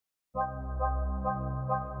Is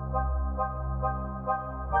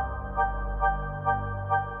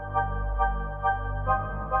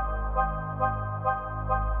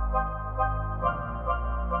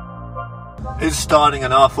starting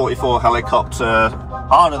an R44 helicopter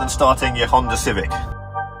harder than starting your Honda Civic?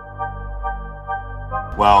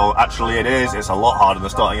 Well, actually it is. It's a lot harder than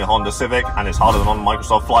starting a Honda Civic, and it's harder than on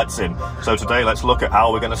Microsoft Flight Sim. So today let's look at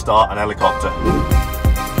how we're going to start an helicopter.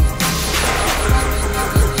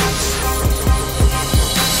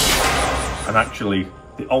 And actually,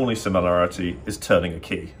 the only similarity is turning a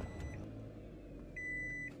key.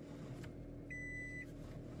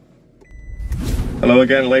 Hello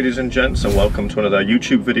again, ladies and gents, and welcome to another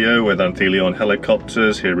YouTube video with Anthelion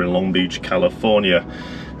Helicopters here in Long Beach, California.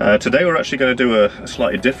 Today we're actually going to do a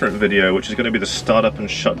slightly different video, which is going to be the startup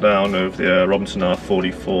and shutdown of the Robinson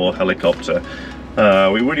R44 helicopter.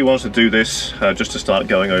 We really wanted to do this just to start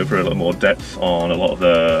going over a little more depth on a lot of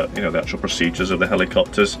the, the actual procedures of the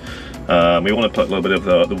helicopters. We want to put a little bit of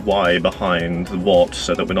the why behind the what,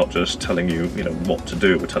 so that we're not just telling you, what to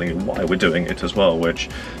do, we're telling you why we're doing it as well, which,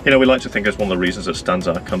 we like to think is one of the reasons that stands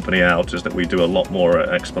our company out, is that we do a lot more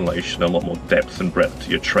explanation, a lot more depth and breadth to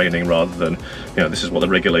your training, rather than, this is what the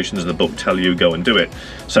regulations of the book tell you, go and do it.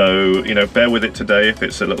 So, bear with it today if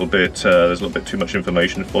it's a little bit, there's a little bit too much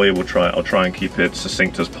information for you. I'll try and keep it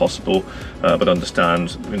succinct as possible, but understand,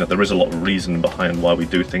 there is a lot of reason behind why we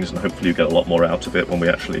do things, and hopefully you get a lot more out of it when we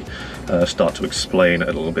actually start to explain a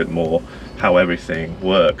little bit more how everything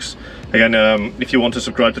works. Again, if you want to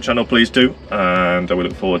subscribe to the channel, please do, and we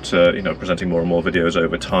look forward to presenting more and more videos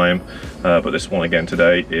over time. But this one again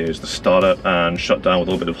today is the startup and shutdown with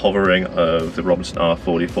a little bit of hovering of the Robinson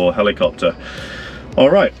R44 helicopter. All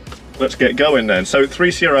right. Let's get going then. So 3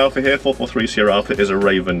 Sierra Alpha here, 443 Sierra Alpha is a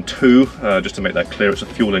Raven 2. Just to make that clear, it's a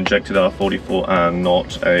fuel injected R44 and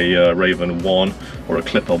not a Raven 1 or a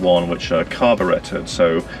Clipper 1, which are carburetted.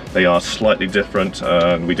 So they are slightly different.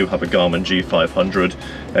 We do have a Garmin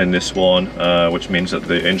G500 in this one, which means that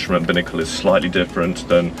the instrument binnacle is slightly different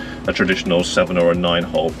than a traditional 7 or a 9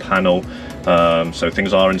 hole panel. So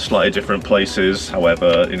things are in slightly different places.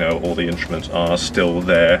 However, all the instruments are still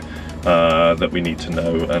there. That we need to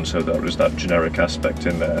know, and so there is that generic aspect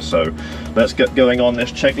in there. So let's get going on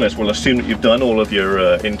this checklist. We'll assume that you've done all of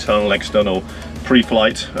your internal, external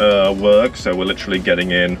pre-flight work, so we're literally getting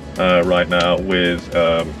in right now with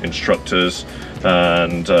instructors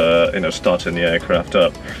and starting the aircraft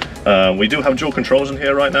up. We do have dual controls in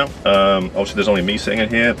here right now. Obviously there's only me sitting in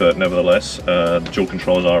here, but nevertheless the dual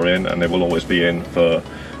controls are in, and they will always be in for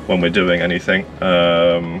when we're doing anything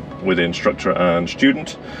with instructor and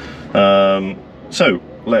student. So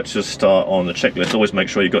let's just start on the checklist. Always make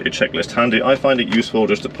sure you've got your checklist handy. I find it useful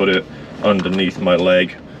just to put it underneath my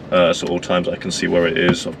leg, so all times I can see where it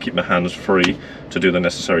is. I'll keep my hands free to do the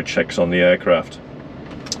necessary checks on the aircraft.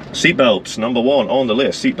 Seatbelts, number 1 on the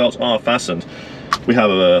list. Seatbelts are fastened. We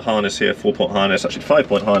have a harness here, 4-point harness, actually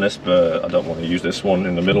 5-point harness, but I don't want to use this one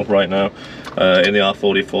in the middle right now. In the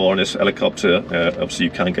R44 on this helicopter, obviously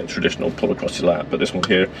you can get traditional pull across your lap, but this one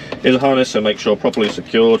here is a harness, so make sure properly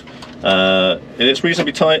secured. It's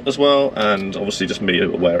reasonably tight as well, and obviously just be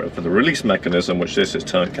aware of the release mechanism, which this is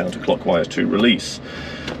turned counterclockwise to release.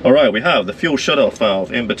 Alright, we have the fuel shutoff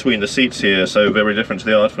valve in between the seats here, so very different to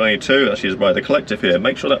the R22, that's used by the Collective here.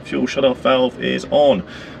 Make sure that fuel shutoff valve is on.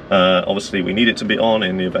 Obviously we need it to be on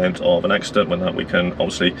in the event of an accident, when that we can,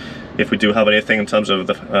 obviously, if we do have anything in terms of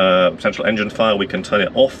the potential engine fire, we can turn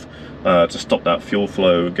it off to stop that fuel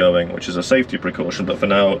flow going, which is a safety precaution, but for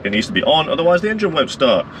now it needs to be on, otherwise the engine won't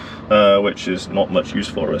start, which is not much use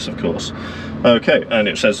for us, of course. Okay, and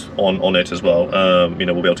it says on it as well. We'll be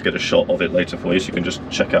able to get a shot of it later for you, so you can just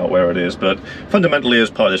check out where it is, but fundamentally as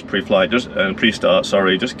part of this pre-flight, and pre-start,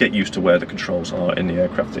 sorry, just get used to where the controls are in the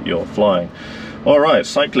aircraft that you're flying. Alright,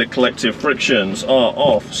 cyclic collective frictions are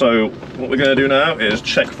off, so what we're going to do now is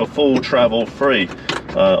check for full travel free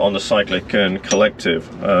on the cyclic and collective.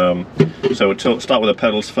 So we'll start with the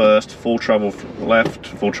pedals first, full travel left,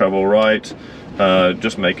 full travel right,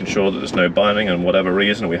 just making sure that there's no binding, and whatever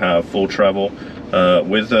reason we have full travel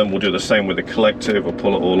with them. We'll do the same with the collective. We'll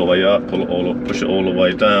pull it all the way up, push it all the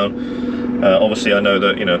way down. Obviously I know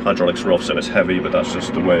that hydraulics are off, so it's heavy, but that's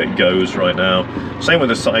just the way it goes right now. Same with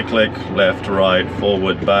the cyclic, left, right,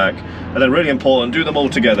 forward, back, and then really important, do them all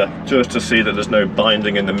together just to see that there's no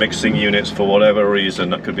binding in the mixing units for whatever reason.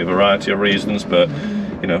 That could be a variety of reasons, but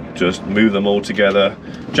you know, just move them all together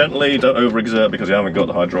gently. Don't overexert because you haven't got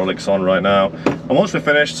the hydraulics on right now. And once we're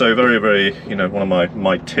finished, so very, you know, one of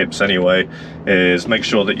my tips anyway is make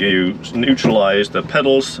sure that you neutralize the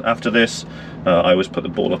pedals after this. I always put the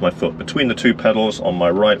ball of my foot between the two pedals on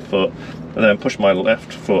my right foot, and then push my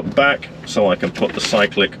left foot back so I can put the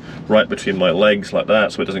cyclic right between my legs like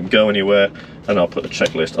that, so it doesn't go anywhere. And I'll put the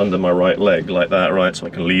checklist under my right leg like that, right, so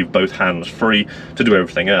I can leave both hands free to do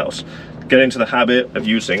everything else. Get into the habit of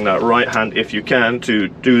using that right hand if you can to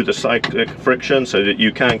do the cyclic friction, so that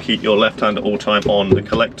you can keep your left hand at all time on the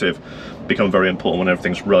collective. Become very important when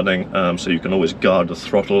everything's running, so you can always guard the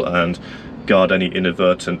throttle and guard any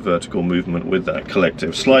inadvertent vertical movement with that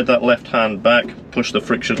collective. Slide that left hand back, push the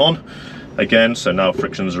friction on again, so now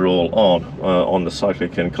frictions are all on the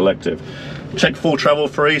cyclic and collective. Check full travel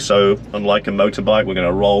free, so unlike a motorbike, we're going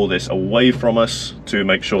to roll this away from us to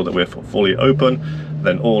make sure that we're fully open,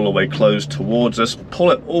 then all the way closed towards us, pull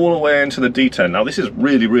it all the way into the detent. Now this is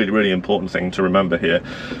really important thing to remember here.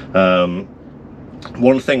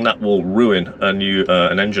 One thing that will ruin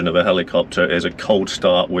an engine of a helicopter is a cold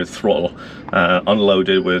start with throttle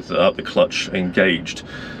unloaded with the clutch engaged.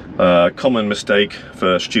 Common mistake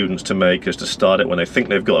for students to make is to start it when they think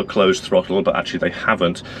they've got a closed throttle, but actually they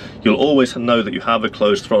haven't. You'll always know that you have a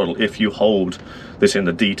closed throttle if you hold this in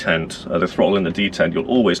the detent, the throttle in the detent. You'll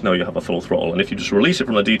always know you have a full throttle, and if you just release it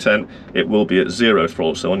from the detent, it will be at zero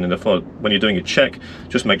throttle. So when you're doing a check,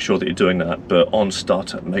 just make sure that you're doing that, but on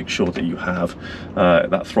startup, make sure that you have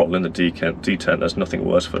that throttle in the detent. There's nothing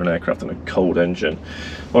worse for an aircraft than a cold engine.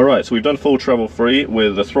 All right, so we've done full travel free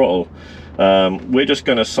with the throttle. We're just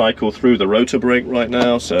going to cycle through the rotor brake right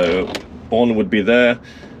now, so on would be there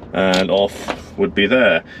and off would be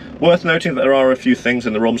there. Worth noting that there are a few things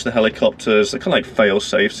in the Robinson helicopters, they're kind of like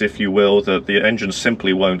fail-safes, if you will, that the engine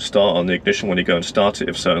simply won't start on the ignition when you go and start it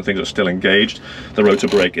if certain things are still engaged. The rotor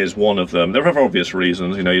brake is one of them. There are obvious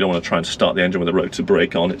reasons, you know, you don't want to try and start the engine with the rotor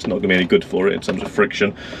brake on, it's not going to be any good for it in terms of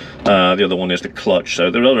friction. The other one is the clutch,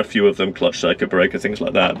 so there are a few of them, clutch circuit breaker, things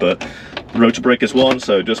like that, but rotor brake is one,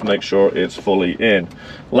 so just make sure it's fully in.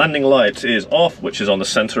 Landing light is off, which is on the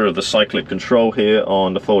center of the cyclic control here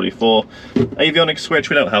on the 44. Avionics switch,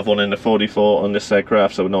 we don't have one in the 44 on this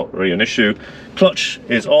aircraft, so not really an issue. Clutch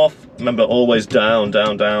is off. Remember, always down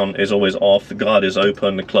is always off. The guard is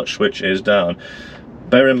open, the clutch switch is down.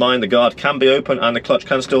 Bear in mind the guard can be open and the clutch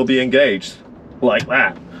can still be engaged, like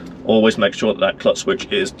that. Always make sure that that clutch switch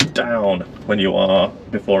is down when you are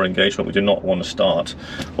before engagement. We do not want to start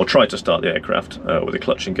or try to start the aircraft with the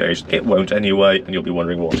clutch engaged. It won't anyway, and you'll be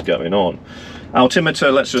wondering what's going on.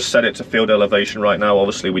 Altimeter, let's just set it to field elevation right now.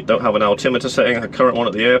 Obviously we don't have an altimeter setting, a current one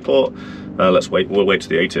at the airport. We'll wait to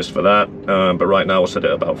the ATIS for that, but right now we'll set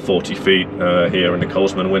it about 40 feet here in the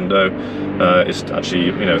Colesman window. It's actually,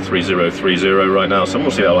 you know, 3030 right now, so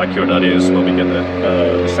we'll see how accurate that is when we get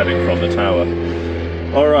the setting from the tower.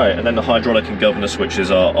 Alright, and then the hydraulic and governor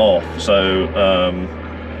switches are off, so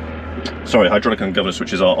hydraulic and governor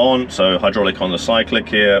switches are on, so hydraulic on the cyclic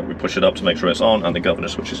here, we push it up to make sure it's on, and the governor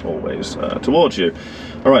switch is always towards you.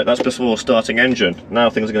 Alright, that's before starting engine. Now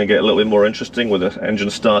things are going to get a little bit more interesting with the engine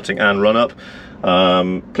starting and run up.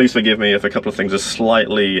 Please forgive me if a couple of things are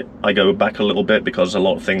I go back a little bit because a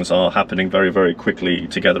lot of things are happening very quickly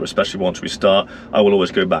together, especially once we start. I will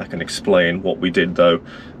always go back and explain what we did though,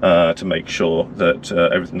 to make sure that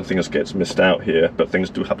nothing else gets missed out here, but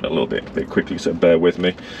things do happen a little bit quickly, so bear with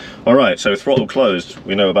me. Alright, so throttle closed,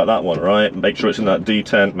 we know about that one, right? Make sure it's in that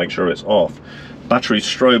detent, make sure it's off. Battery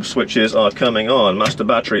strobe switches are coming on, master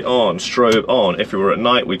battery on, strobe on. If we were at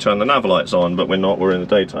night, we turn the nav lights on, but we're not, we're in the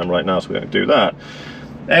daytime right now, so we don't do that.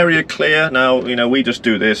 Area clear. Now, you know, we just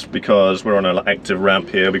do this because we're on an active ramp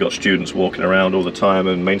here. We got students walking around all the time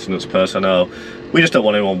and maintenance personnel. We just don't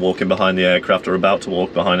want anyone walking behind the aircraft or about to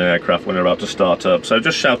walk behind an aircraft when they're about to start up. So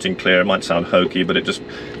just shouting clear, it might sound hokey, but it just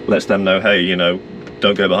lets them know, hey, you know,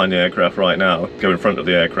 don't go behind the aircraft right now. Go in front of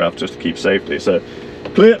the aircraft just to keep safety. So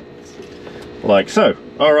clear. Like so.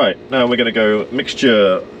 Alright, now we're going to go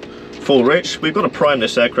mixture full rich. We've got to prime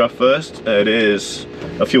this aircraft first. It is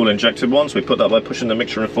a fuel injected one, so we put that by pushing the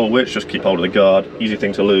mixture in full rich. Just keep hold of the guard. Easy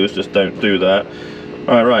thing to lose, just don't do that.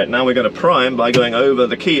 Alright, now we're going to prime by going over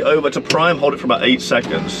the key over to prime. Hold it for about 8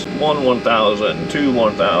 seconds. 1 1000, 2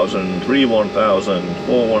 1000, 3 1000,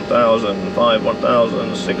 4 1000, 5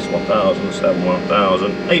 1000, 6 1000, 7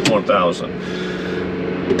 1000, 8 1000.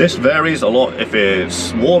 This varies a lot if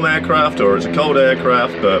it's warm aircraft or it's a cold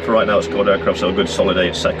aircraft, but for right now it's a cold aircraft, so a good solid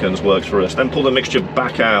 8 seconds works for us. Then pull the mixture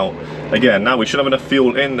back out. Again, now we should have enough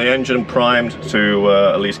fuel in the engine primed to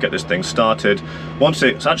at least get this thing started. Once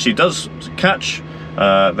it actually does catch,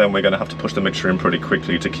 then we're going to have to push the mixture in pretty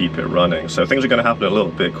quickly to keep it running. So things are going to happen a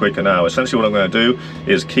little bit quicker now. Essentially what I'm going to do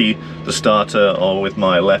is key the starter with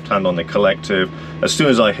my left hand on the collective. As soon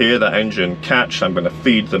as I hear that engine catch, I'm going to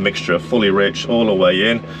feed the mixture fully rich all the way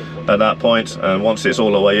in at that point, and once it's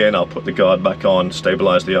all the way in, I'll put the guard back on,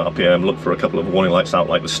 stabilize the RPM, look for a couple of warning lights out,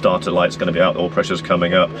 like the starter light's going to be out, oil pressure's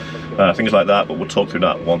coming up, things like that, but we'll talk through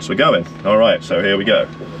that once we're going. Alright, so here we go.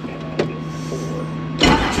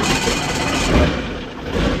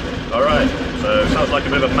 Alright, so sounds like a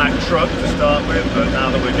bit of a Mack truck to start with, but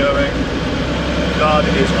now that we're going, guard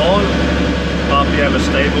is on, RPM is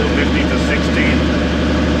stable, 50 to 60.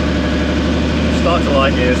 Starter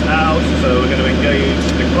light is out, so we're going to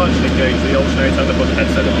engage the clutch, engage the alternator, and put the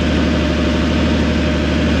headset on.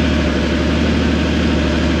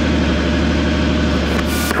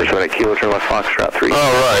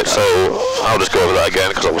 Alright, so I'll just go over that again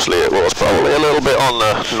because obviously it was probably a little bit on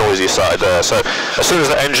the noisy side there. So as soon as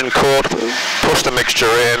the engine caught, push the mixture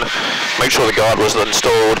in, make sure the guard was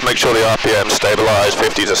installed, make sure the RPM stabilized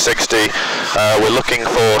 50 to 60. We're looking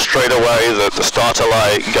for straight away that the starter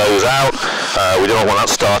light goes out. We don't want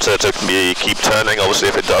that starter to keep turning. Obviously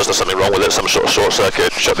if it does, there's something wrong with it, some sort of short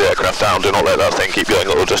circuit, shut the aircraft down, do not let that thing keep going,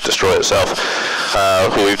 it will just destroy itself.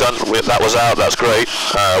 That was out, that's great.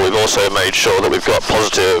 We've also made sure that we've got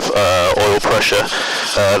positive oil pressure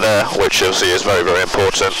there, which obviously is very, very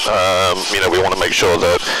important. You know, we want to make sure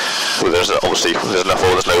that there's enough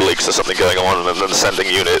oil, there's no leaks, there's something going on, and the sending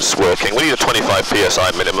unit's working. We need a 25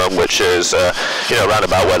 psi minimum, which is you know, around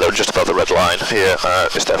about where they're just above the red line here.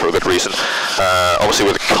 It's there for a good reason. Obviously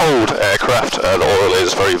with a cold aircraft, the oil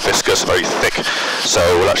is very viscous, very thick, so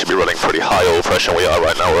we'll actually be running pretty high oil pressure. We are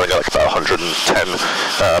right now, we're running at like about 110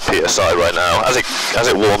 psi right now. As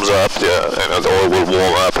it warms up, you know, the oil will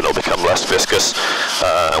warm up and it'll become less viscous,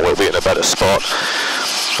 and we'll be in a better spot.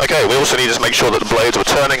 Okay, we also need to make sure that the blades are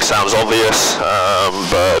turning. Sounds obvious,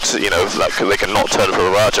 but you know, they can not turn for a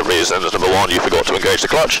variety of reasons. Number one, you forgot to engage the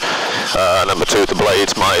clutch. Number two, the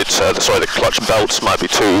blades might, the clutch belts might be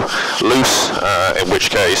too loose, in which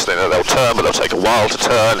case you know, they'll turn, but they'll take a while to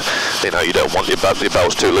turn. You know, you don't want your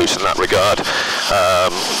belts too loose in that regard.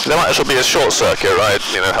 There might actually be a short circuit, right?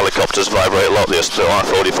 You know, helicopters vibrate a lot. The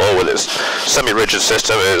R44 with its semi-rigid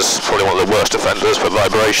system is probably one of the worst offenders for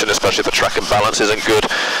vibration, especially if the track and balance isn't good.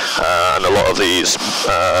 And a lot of these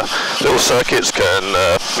little circuits can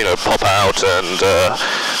you know, pop out and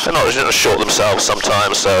they're not just short themselves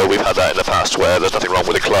sometimes. So we've had that in the past where there's nothing wrong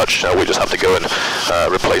with the clutch. We just have to go and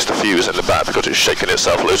replace the fuse in the back because it's shaking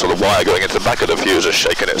itself loose, or the wire going into the back of the fuse is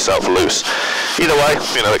shaking itself loose. Either way,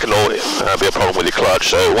 you know, it can all be a problem with your clutch.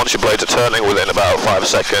 So once your blades are turning within about 5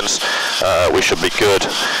 seconds, we should be good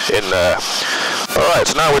in there. Alright,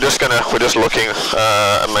 so now we're just looking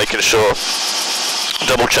and making sure,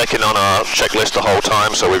 double checking on our checklist the whole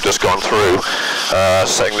time. So we've just gone through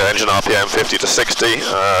setting the engine RPM 50 to 60,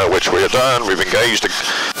 which we have done. We've engaged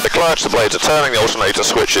the clutch, the blades are turning, the alternator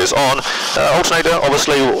switch is on. Alternator,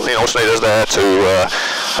 obviously the alternator is there to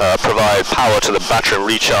provide power to the battery and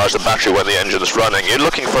recharge the battery when the engine is running. You're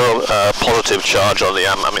looking for a positive charge on the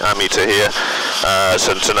ammeter here,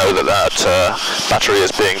 so to know that that battery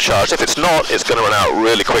is being charged. If it's not, it's going to run out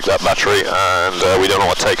really quick, that battery, and we don't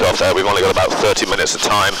want to take off there. We've only got about 30 minutes of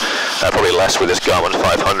time, probably less with this Garmin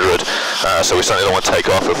 500, so we certainly don't want to take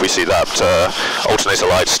off if we see that alternator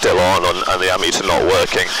light still on and the ammeter not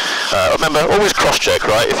working. Remember, always cross-check,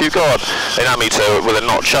 right? If you've got an ammeter with a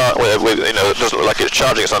not charge, you know, it doesn't look like it's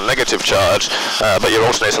charging, it's on negative charge, but your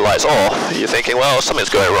alternator light's off, you're thinking, well, something's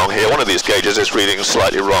going wrong here. One of these gauges is reading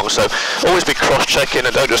slightly wrong. So always be cross-checking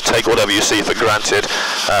and don't just take whatever you see for granted.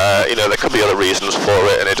 You know, there could be other reasons for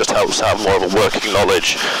it, and it just helps to have more of a working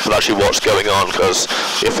knowledge of actually what's going on, because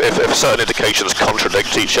if certain indications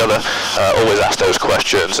contradict each other, always ask those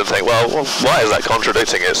questions and think, well, why is that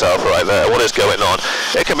contradicting itself right there? What is going on?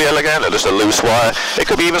 It can be, again, just a loose wire. It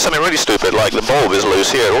could be even something really stupid, like the bulb is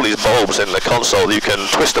loose here. All these bulbs in the console, you can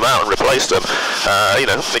twist them out and replace them. You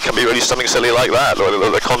know, it can be really something silly like that, or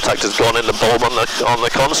the contact has gone in the bulb on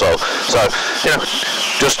the console. So, you know,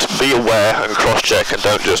 just be aware and cross-check, and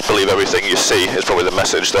don't just believe everything you see, is probably the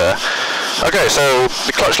message there. Okay, so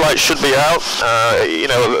the clutch light should be out. You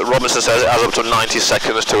know, Robinson says it has up to 90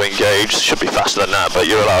 seconds to engage. Should be faster than that, but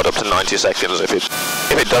you're allowed up to 90 seconds. If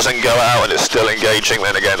it doesn't go out and it's still engaging,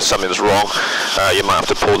 then again, something's wrong. You might have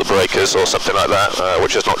to pull the breakers or something like that,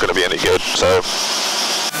 which is not going to be any good. So,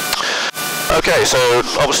 Okay, so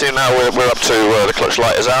obviously now we're up to the clutch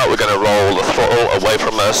light is out. We're going to roll the throttle away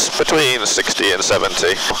from us between 60 and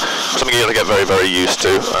 70. Something you're going to get very, very used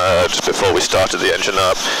to just before we started the engine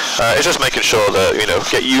up. It's just making sure that, you know,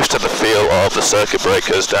 get used to the feel of the circuit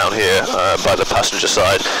breakers down here by the passenger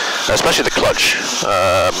side, especially the clutch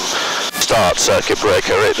start circuit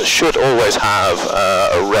breaker. It should always have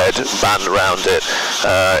a red band around it.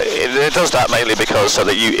 It does that mainly because so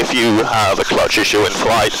that if you have a clutch issue in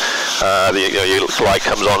flight, your light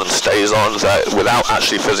comes on and stays on, that without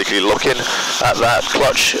actually physically looking at that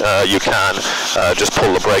clutch, you can just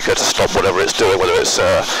pull the breaker to stop whatever it's doing, whether it's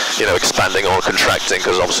expanding or contracting,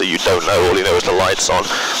 because obviously you don't know, all you know is the light's on.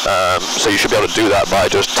 So you should be able to do that by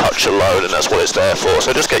just touch alone, and that's what it's there for.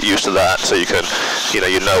 So just get used to that, so you can, you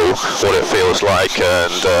know what it feels like,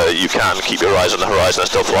 and you can keep your eyes on the horizon and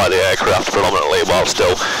still fly the aircraft predominantly while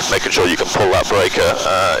still making sure you can pull that breaker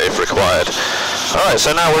if required. Alright,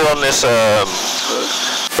 so now we're on this,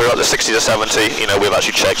 we're at the 60 to 70, you know, we've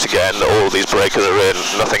actually checked again that all of these breakers are in,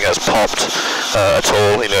 nothing has popped at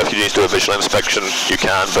all. You know, if you need to do a visual inspection, you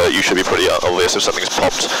can, but you should be pretty obvious if something's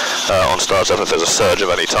popped on startup, if there's a surge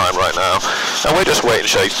of any time right now. And we're just waiting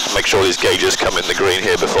to make sure these gauges come in the green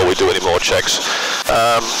here before we do any more checks.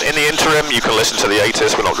 In the interim, you can listen to the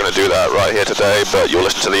ATIS. We're not going to do that right here today, but you'll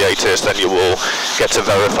listen to the ATIS, then you will get to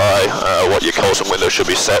verify what your Coulson window should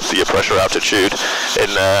be set for your pressure altitude in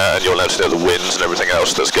there, and you'll notice the winds and everything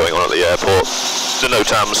else that's going on at the airport, the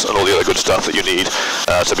NOTAMs and all the other good stuff that you need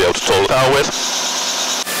to be able to toll the power with.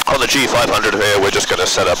 On the G500 here, we're just going to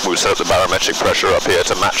set up the barometric pressure up here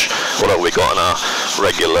to match whatever we got on our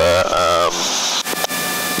regular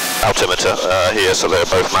altimeter here, so they're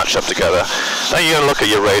both matched up together. Then you're going to look at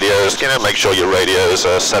your radios, make sure your radios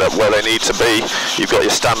are set up where they need to be. You've got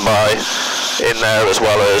your standby in there as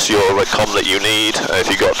well as your comm that you need.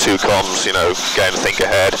 If you've got two comms, again, think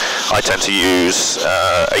ahead. I tend to use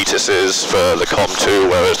ATISs for the comm 2,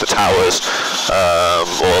 whereas the towers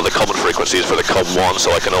or the common frequencies for the comm 1,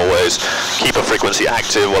 so I can always keep a frequency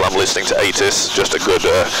active while I'm listening to ATIS. Just a good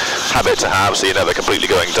habit to have, so you're never completely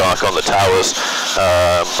going dark on the towers.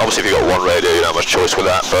 Obviously, if you've got one radio, you don't have much choice with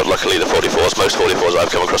that, but luckily the 44s, most 44s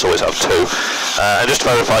I've come across always have two. And just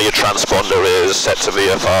to verify, your transponder is set to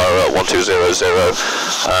VFR at 1200.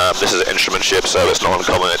 This is an instrument ship, so it's not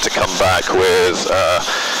uncommon to come back with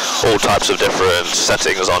all types of different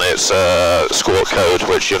settings on its score code,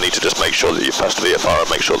 which you'll need to just make sure that you pass the VFR and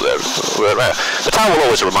make sure that they're there. The tower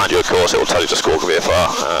will always remind you, of course, it will tell you to score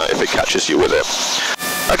VFR if it catches you with it.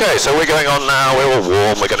 Okay, so we're going on now, we're all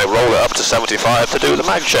warm, we're going to roll it up to 75 to do the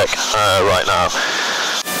mag check right now.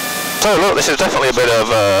 So look, this is definitely a bit of,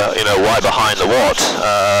 why behind the what.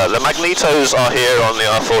 The magnetos are here on the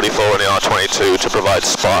R44 and the R22 to provide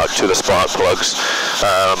spark to the spark plugs.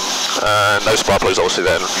 And those spark plugs obviously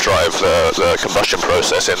then drive the combustion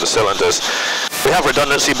process in the cylinders. We have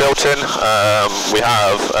redundancy built in. We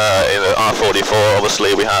have, in the R44,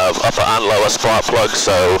 obviously, we have upper and lower spark plugs,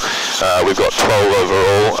 so we've got 12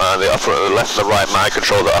 overall, and the left and the right mag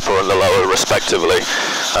control the upper and the lower respectively.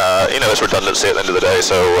 It's redundancy at the end of the day,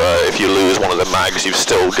 so if you lose one of the mags, you've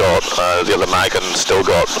still got the other mag and still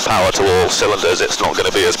got power to all cylinders. It's not going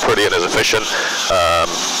to be as pretty and as efficient.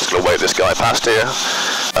 Just going to wave this guy past here,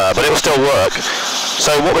 but it will still work.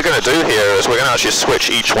 So what we're going to do here is we're going to actually switch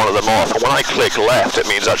each one of them off, and when I click left, it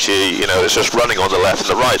means actually, it's just running on the left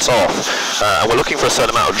and the right's off, and we're looking for a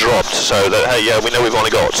certain amount of dropped, so that, hey, yeah, we know we've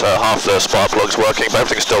only got half the spark plugs working, but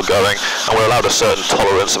everything's still going, and we're allowed a certain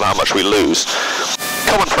tolerance of how much we lose.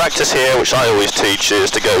 Common practice here, which I always teach, is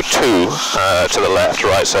to go two to the left,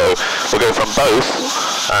 right? So we'll go from both,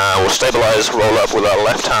 we'll stabilize, roll up with our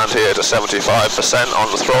left hand here to 75% on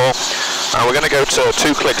the throttle, and we're going to go to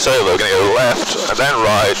 2 clicks over. We're going to go left and then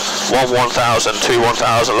right, 1 1000, 2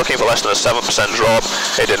 1000, looking for less than a 7% drop.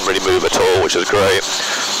 It didn't really move at all, which is great.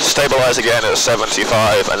 Stabilize again at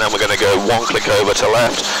 75, and then we're going to go 1 click over to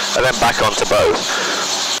left and then back onto both.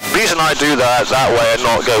 The reason I do that way and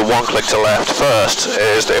not go 1 click to left first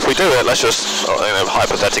is that if we do it, let's just,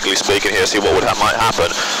 hypothetically speaking here, see what might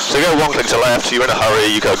happen. So you go 1 click to left, you're in a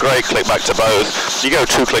hurry, you go great, click back to both. You go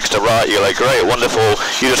 2 clicks to right, you're like great, wonderful.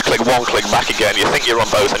 You just click 1 click back again, you think you're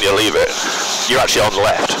on both and you leave it. You're actually on the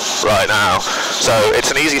left right now. So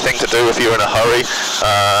it's an easy thing to do if you're in a hurry,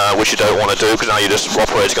 which you don't want to do because now you're just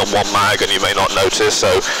operating on one mag and you may not notice.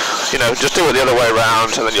 So, just do it the other way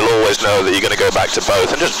around, and then you'll always know that you're going to go back to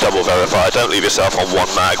both, and just double verify. Don't leave yourself on one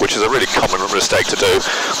mag, which is a really common mistake to do.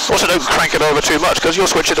 Also, don't crank it over too much because you'll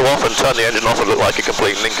switch it off and turn the engine off and look like a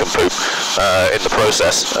complete nincompoop in the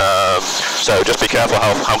process. So just be careful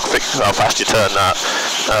how fast you turn that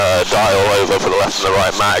dial over for the left and the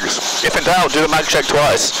right mags. If in doubt, do the mag check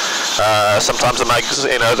twice. mags. Sometimes the mags,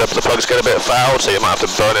 you know, the plugs get a bit fouled, so you might have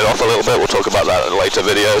to burn it off a little bit. We'll talk about that in later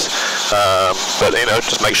videos. But you know,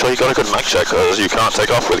 just make sure you got a good mag check, because you can't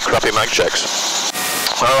take off with crappy mag checks.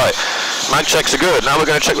 Alright, mag checks are good. Now we're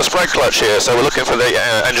going to check the spread clutch here. So we're looking for the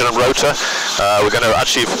engine and rotor. We're going to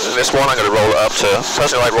actually, in this one, I'm going to roll it up to,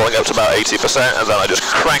 personally I like rolling up to about 80%, and then I just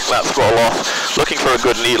crank that throttle off, looking for a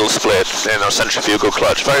good needle split in a centrifugal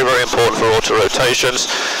clutch. Very, very important for auto rotations.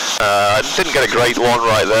 I didn't get a great one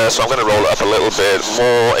right there, so I'm going to roll it up a little bit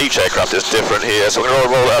more. Each aircraft is different here, so I'm going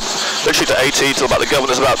to roll it up literally to 80 till about the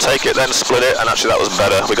governor's about to take it, then split it, and actually that was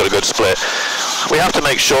better. We got a good split. We have to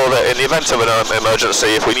make sure that in the event of an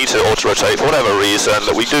emergency, if we need to auto-rotate for whatever reason,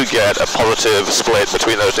 that we do get a positive split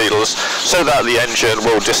between those needles, so that the engine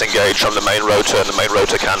will disengage from the main rotor, and the main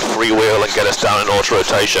rotor can freewheel and get us down in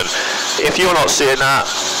auto-rotation. If you're not seeing that,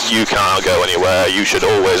 you can't go anywhere. You should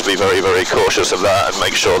always be very, very cautious of that and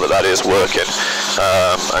make sure that that is working.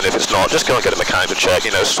 And if it's not, just go and get a mechanic to check.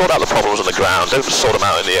 You know, sort out the problems on the ground. Don't sort them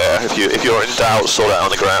out in the air. If you're in doubt, sort it out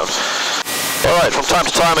on the ground. Alright, from time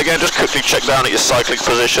to time again, just quickly check down at your cyclic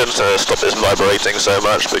position to stop this vibrating so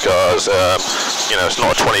much, because you know, it's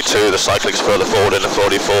not a 22, the cyclic's further forward in the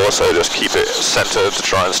 44, so just keep it centered to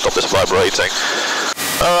try and stop this vibrating.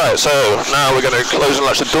 Alright, so now we're going to close and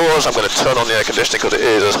latch the doors. I'm going to turn on the air conditioning because it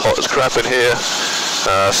is as hot as crap in here,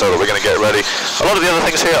 so that we're going to get ready. A lot of the other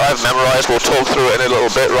things here I've memorized. We'll talk through it in a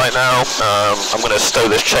little bit right now. I'm going to stow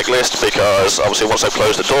this checklist because obviously once I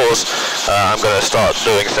close the doors, I'm going to start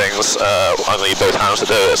doing things. I'm going to need both hands to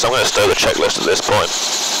do it, so I'm going to stow the checklist at this point.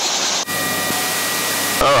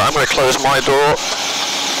 Alright, I'm going to close my door.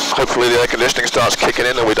 Hopefully the air conditioning starts kicking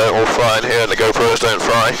in and we don't all fry in here and the GoPros don't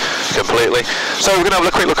fry completely. So we're going to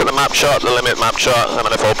have a quick look at the map chart, the limit map chart, and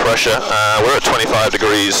manifold pressure. We're at 25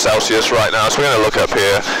 degrees Celsius right now, so we're going to look up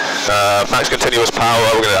here. Max continuous power,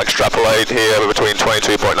 we're going to extrapolate here between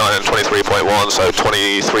 22.9 and 23.1, so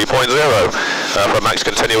 23.0 for max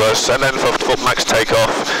continuous. And then for max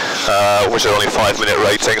takeoff, which is only 5-minute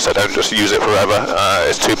rating, so don't just use it forever.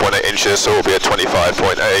 It's 2.8 inches, so we'll be at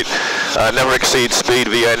 25.8. Never exceed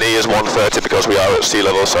speed VNE is 130 because we are at sea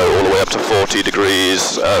level, so all the way up to 40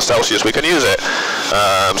 degrees Celsius we can use it.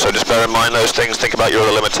 So just bear in mind those things. Think about your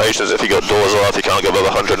other limitations. If you got doors off, you can't go above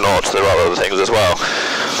 100 knots. There are other things as well.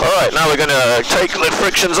 Alright, now we're going to take the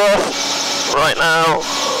frictions off right now.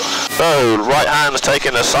 So, right hand's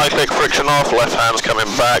taking the cyclic friction off, left hand's coming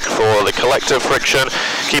back for the collective friction,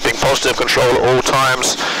 keeping positive control at all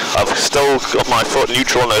times. I've still got my foot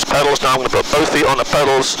neutral on those pedals. Now I'm going to put both feet on the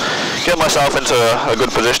pedals, get myself into a good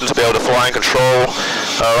position to be able to fly and control.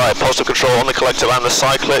 Alright, positive control on the collective and the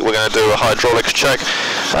cyclic. We're going to do a hydraulics check.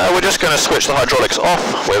 We're just going to switch the hydraulics off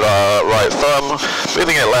with our right thumb,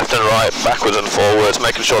 moving it left and right, backwards and forwards,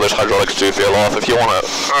 making sure those hydraulics do feel off. If you want to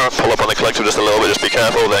pull up on the collective just a little bit, just be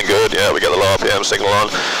careful, then good. Yeah, we get the low RPM signal on.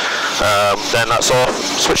 Then that's off.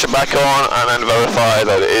 Switch it back on and then verify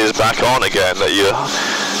that it is back on again, that you,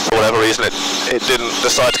 for whatever reason it didn't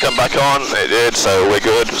decide to come back on. It did, so we're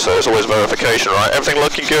good. So it's always verification, right? Everything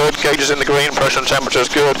looking good, gauges in the green, pressure and temperature is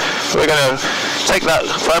good. So we're going to take that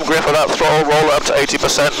firm grip of that throttle, roll it up to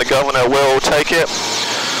 80%, the governor will take it.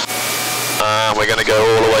 We're going to go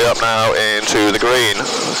all the way up now into the green.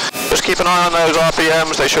 Just keep an eye on those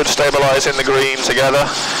RPMs, they should stabilize in the green together.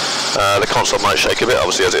 The console might shake a bit,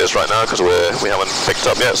 obviously, as it is right now, because we haven't picked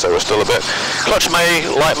up yet, so we're still a bit.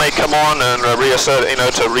 Light may come on and reassert, you know,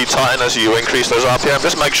 to retighten as you increase those RPM.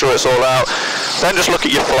 Just make sure it's all out. Then just look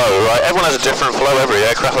at your flow, right? Everyone has a different flow, every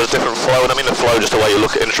aircraft has a different flow, and I mean the flow just the way you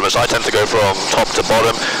look at instruments. I tend to go from top to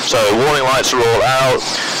bottom, so warning lights are all out,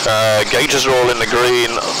 gauges are all in the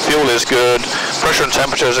green, fuel is good, pressure and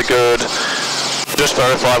temperatures are good. Just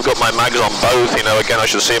verify I've got my mags on both. You know, again, I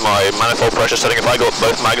should see my manifold pressure setting. If I got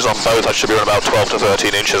both mags on both, I should be around about 12 to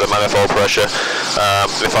 13 inches of manifold pressure.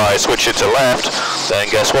 If I switch it to left, then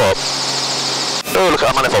guess what? Oh, look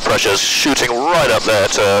at our manifold pressure is shooting right up there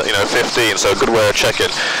to, you know, 15, so a good way of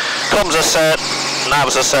checking. Comms are set,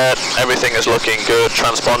 navs are set, everything is looking good,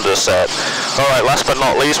 transponders set. Alright, last but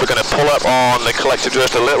not least, we're going to pull up on the collective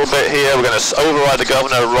just a little bit here. We're going to override the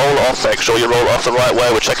governor, roll off, make sure you roll off the right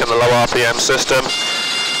way. We're checking the low RPM system.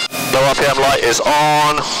 Low RPM light is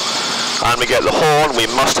on. And we get the horn. We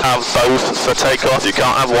must have both for takeoff. You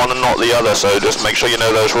can't have one and not the other, so just make sure you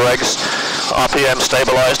know those regs. RPM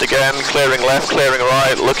stabilized again, clearing left, clearing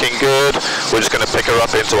right, looking good. We're just going to pick her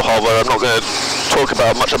up into a hover. I'm not going to talk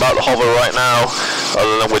much about the hover right now,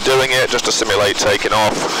 other than we're doing it just to simulate taking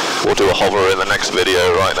off. We'll do a hover in the next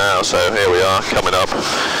video right now, so here we are, coming up.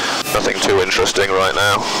 Nothing too interesting right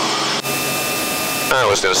now. Now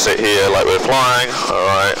we're just going to sit here like we're flying,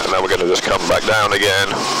 alright, and then we're going to just come back down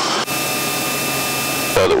again.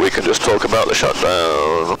 so that we can just talk about the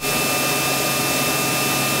shutdown.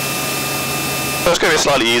 It's going to be a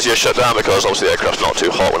slightly easier shutdown because obviously the aircraft's not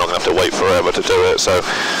too hot. We're not going to have to wait forever to do it. So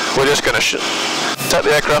we're just going to set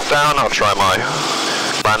the aircraft down. I'll try my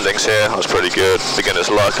landings here. That's pretty good. Beginner's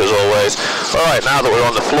luck as always. Alright, now that we're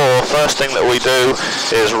on the floor, first thing that we do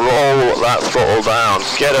is roll that throttle down.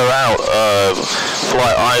 Get her out of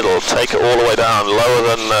flight idle. Take it all the way down, lower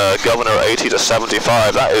than governor 80 to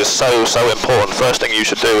 75. That is so important. First thing you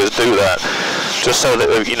should do is do that. Just so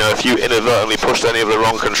that, you know, if you inadvertently pushed any of the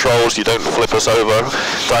wrong controls, you don't flip us over.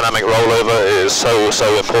 Dynamic rollover is so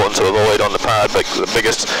important to avoid on the pad. But the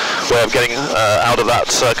biggest way of getting out of that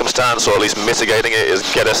circumstance, or at least mitigating it, is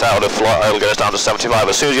get us out of flight idle, get us down to 75.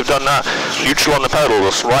 As soon as you've done that, neutral on the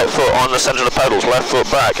pedals, right foot on the center of the pedals, left foot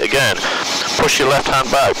back. Again, push your left hand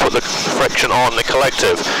back, put the friction on the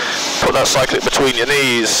collective. Put that cyclic between your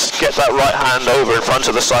knees, get that right hand over in front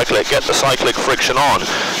of the cyclic, get the cyclic friction on.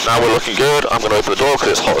 Now we're looking good. I'm going to open the door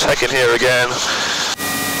because it's hot as heck in here again.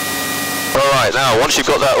 Alright, now once you've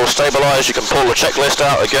got that all stabilised, you can pull the checklist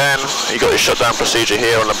out again. You've got your shutdown procedure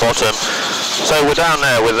here on the bottom. So we're down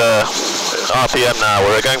there with RPM now.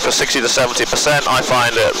 We're going for 60 to 70%. I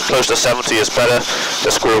find that close to 70 is better. The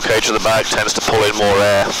squirrel cage at the back tends to pull in more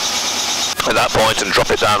air at that point and drop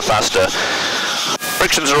it down faster.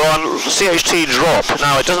 Frictions are on. CHT drop.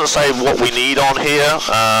 Now it doesn't say what we need on here.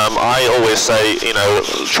 I always say, you know,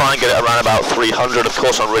 try and get it around about 300. Of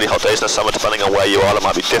course, on really hot days in the summer, depending on where you are, that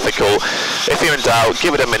might be difficult. If you're in doubt,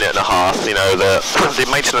 give it a minute and a half. You know, the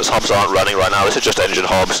maintenance hubs aren't running right now. This is just engine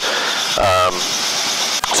hubs.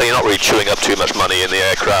 So you're not really chewing up too much money in the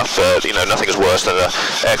aircraft, but you know, nothing is worse than an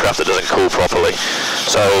aircraft that doesn't cool properly.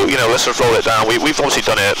 So, you know, let's just roll it down. We've obviously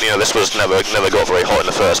done it. You know, this was never got very hot in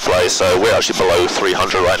the first place, so we're actually below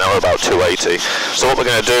 300 right now. We're about 280. So what we're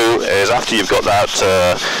going to do is, after you've got that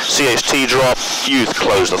CHT drop, you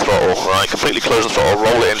close the throttle, right? Completely close the throttle,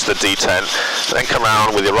 roll it into the D10, then come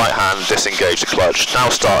around with your right hand, disengage the clutch. Now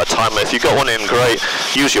start a timer. If you've got one in, great.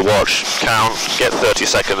 Use your watch, count, get 30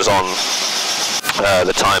 seconds on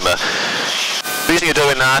the timer. The reason you're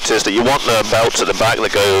doing that is that you want the belts at the back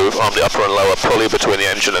that go on the upper and lower pulley between the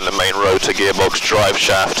engine and the main rotor, gearbox, drive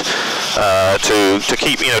shaft to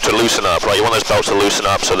keep, you know, to loosen up, right? You want those belts to loosen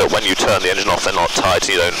up so that when you turn the engine off, they're not tight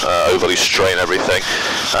and you don't overly strain everything.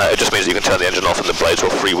 It just means that you can turn the engine off and the blades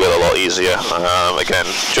will freewheel a lot easier. Again,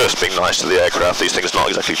 just being nice to the aircraft. These things are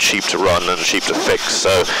not exactly cheap to run and cheap to fix,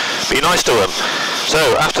 so be nice to them. So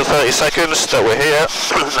after 30 seconds that we're here,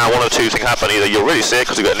 now one of two things happen. Either you'll really see it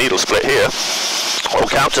because we've got a needle split here, or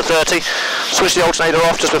count to 30, switch the alternator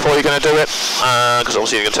off just before you're going to do it, because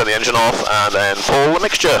obviously you're going to turn the engine off, and then pull the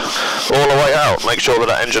mixture all the way out. Make sure that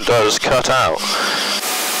that engine does cut out.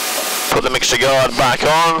 Put the mixture guard back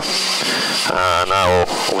on, and now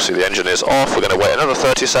obviously the engine is off. We're going to wait another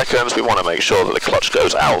 30 seconds. We want to make sure that the clutch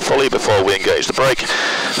goes out fully before we engage the brake,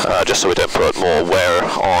 just so we don't put more wear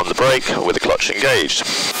on the brake with the clutch engaged.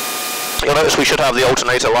 You'll notice we should have the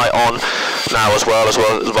alternator light on now as well as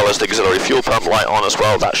the auxiliary fuel pump light on as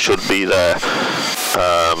well. That should be there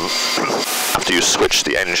after you switch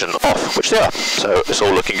the engine off, which they are. So it's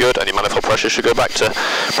all looking good, and your manifold pressure should go back to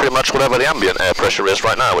pretty much whatever the ambient air pressure is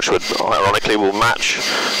right now, which would ironically will match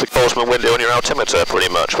the Boltzmann window on your altimeter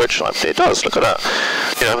pretty much, which it does. Look at that.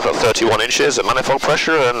 You know, about 31 inches of manifold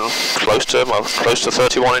pressure and close to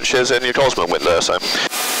 31 inches in your Boltzmann window. So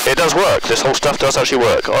it does work. This whole stuff does actually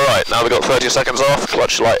work. All right, now we've got 30 seconds off.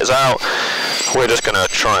 Clutch light is out. We're just going to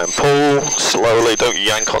try and pull slowly. Don't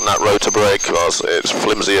yank on that rotor brake because it's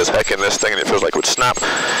flimsy as heck in this thing and it feels like it would snap.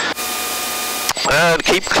 And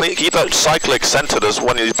keep that cyclic centered, as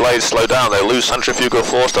when these blades slow down, they'll lose centrifugal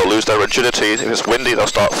force, they'll lose their rigidity. If it's windy, they'll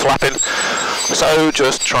start flapping. So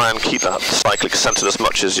just try and keep that cyclic centered as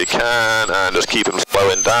much as you can, and just keep them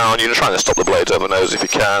slowing down. You're trying to stop the blades over the nose if you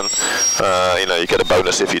can. You know, you get a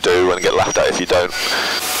bonus if you do, and get laughed at if you don't.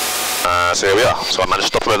 So here we are. So I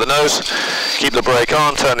managed to stop them with the nose, keep the brake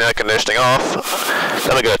on, turn the air conditioning off.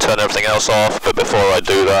 Then I'm going to turn everything else off, but before I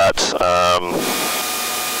do that,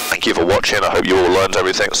 thank you for watching. I hope you all learned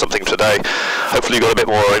something today. Hopefully you got a bit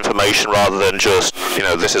more information rather than just, you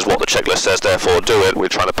know, this is what the checklist says, therefore do it. We're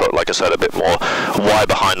trying to put, like I said, a bit more why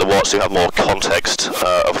behind the what, so you have more context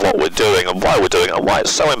of what we're doing and why we're doing it, and why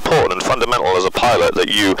it's so important and fundamental as a pilot that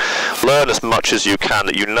you learn as much as you can,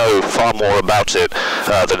 that you know far more about it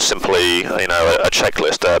than simply, you know, a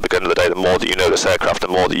checklist. At the end of the day, the more that you know this aircraft, the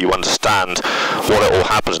more that you understand what it all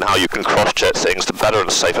happens and how you can cross-check things, the better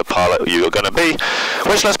and safer pilot you're going to be.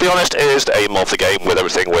 Which, let's be honest, it is the aim of the game with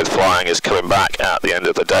everything with flying is coming back at the end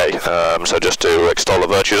of the day. So just to extol the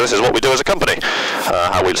virtues, this is what we do as a company.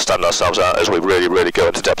 How we stand ourselves out as we really go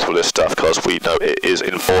into depth with this stuff, because we know it is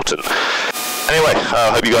important. Anyway,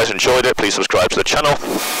 I hope you guys enjoyed it. Please subscribe to the channel.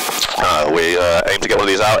 We aim to get one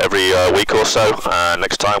of these out every week or so.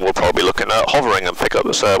 Next time we'll probably be looking at hovering and pick up.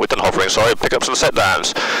 We've done hovering, sorry, pick up some set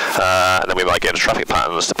downs, and then we might get into traffic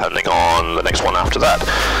patterns depending on the next one after that.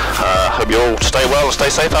 Hope you all stay well and stay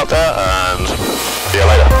safe out there, and see you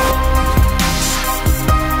later.